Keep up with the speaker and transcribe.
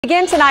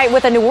Begin tonight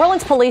with a New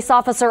Orleans police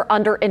officer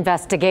under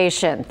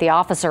investigation. The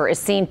officer is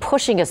seen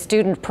pushing a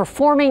student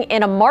performing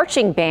in a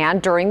marching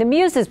band during the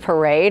Muses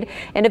parade.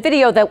 In a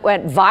video that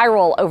went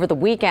viral over the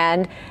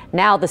weekend,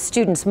 now the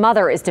student's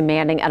mother is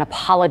demanding an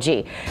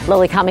apology.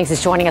 Lily Cummings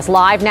is joining us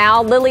live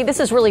now. Lily,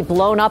 this is really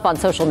blown up on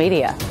social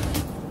media.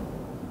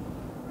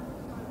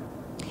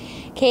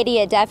 Katie,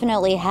 it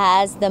definitely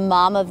has. The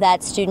mom of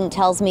that student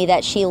tells me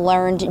that she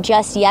learned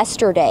just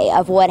yesterday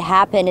of what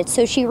happened.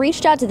 So she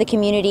reached out to the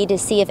community to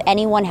see if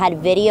anyone had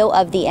video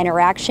of the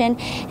interaction,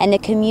 and the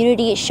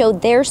community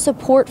showed their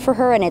support for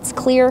her, and it's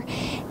clear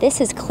this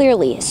has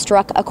clearly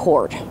struck a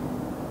chord.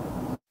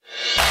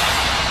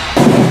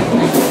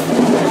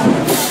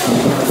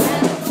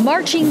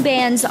 Marching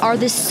bands are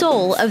the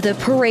soul of the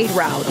parade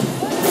route.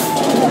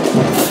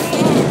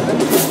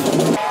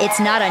 It's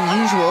not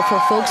unusual for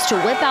folks to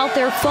whip out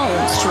their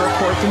phones to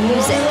record the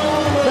music.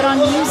 But on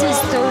Muses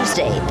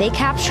Thursday, they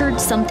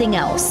captured something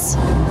else.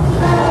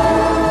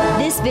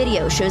 This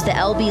video shows the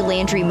L.B.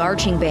 Landry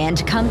Marching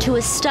Band come to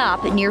a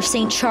stop near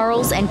St.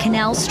 Charles and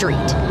Canal Street.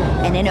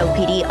 An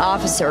NOPD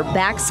officer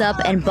backs up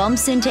and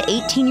bumps into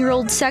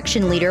 18-year-old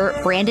section leader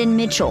Brandon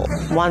Mitchell.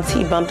 Once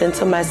he bumped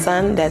into my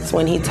son, that's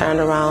when he turned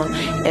around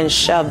and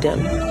shoved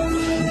him.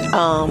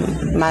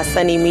 My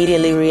son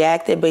immediately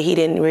reacted, but he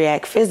didn't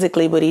react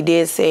physically, but he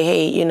did say,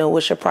 hey, you know,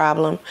 what's your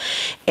problem?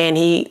 And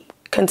he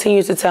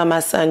continued to tell my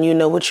son, you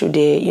know what you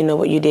did, you know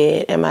what you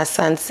did. And my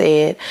son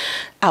said,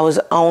 I was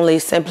only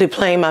simply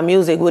playing my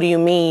music. What do you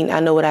mean? I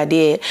know what I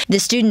did. The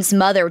student's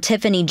mother,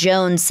 Tiffany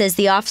Jones, says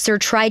the officer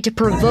tried to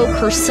provoke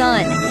her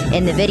son.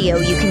 In the video,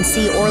 you can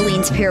see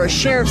Orleans Parish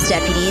Sheriff's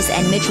deputies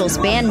and Mitchell's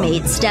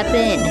bandmates step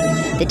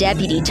in. The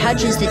deputy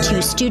touches the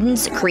two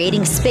students,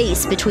 creating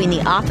space between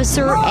the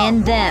officer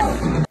and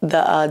them.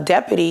 The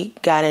deputy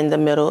got in the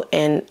middle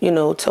and, you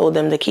know, told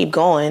them to keep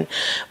going.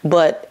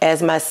 But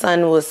as my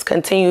son was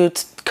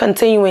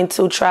continuing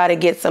to try to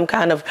get some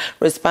kind of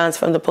response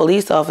from the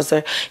police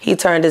officer, he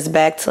turned his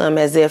back to him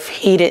as if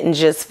he didn't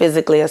just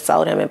physically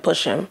assault him and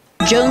push him.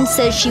 Jones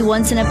says she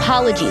wants an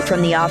apology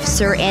from the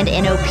officer and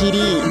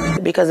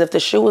NOPD. Because if the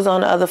shoe was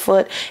on the other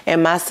foot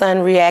and my son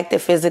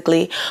reacted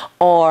physically,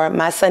 or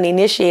my son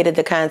initiated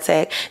the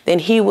contact, then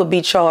he would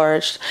be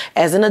charged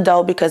as an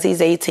adult because he's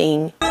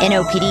 18.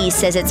 NOPD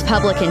says its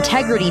Public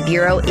Integrity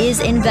Bureau is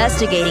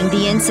investigating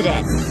the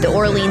incident. The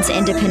Orleans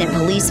Independent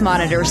Police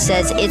Monitor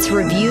says it's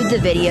reviewed the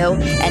video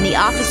and the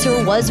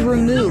officer was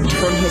removed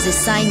from his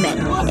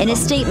assignment. In a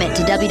statement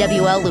to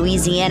WWL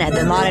Louisiana,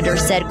 the monitor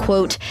said,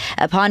 quote,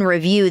 upon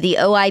review, the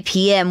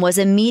OIPM was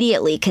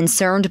immediately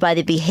concerned by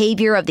the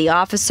behavior of the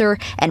officer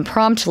and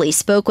promptly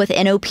spoke with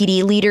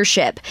NOPD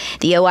leadership.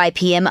 The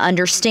OIPM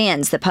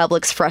understands the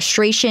public's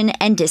frustration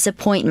and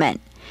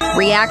disappointment.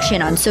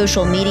 Reaction on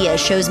social media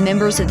shows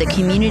members of the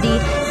community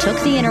took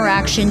the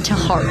interaction to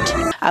heart.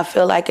 I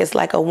feel like it's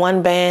like a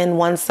one band,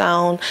 one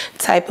sound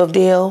type of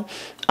deal.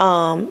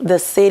 The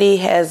city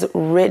has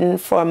written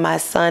for my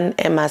son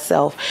and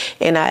myself,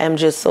 and I am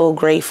just so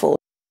grateful.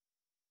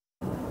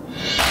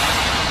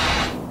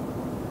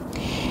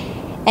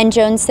 And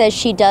Jones says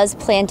she does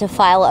plan to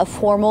file a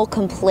formal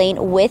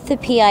complaint with the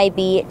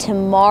PIB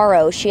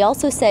tomorrow. She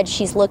also said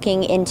she's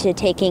looking into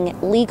taking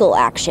legal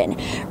action.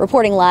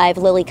 Reporting live,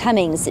 Lily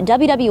Cummings,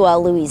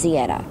 WWL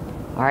Louisiana.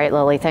 All right,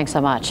 Lily, thanks so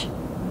much.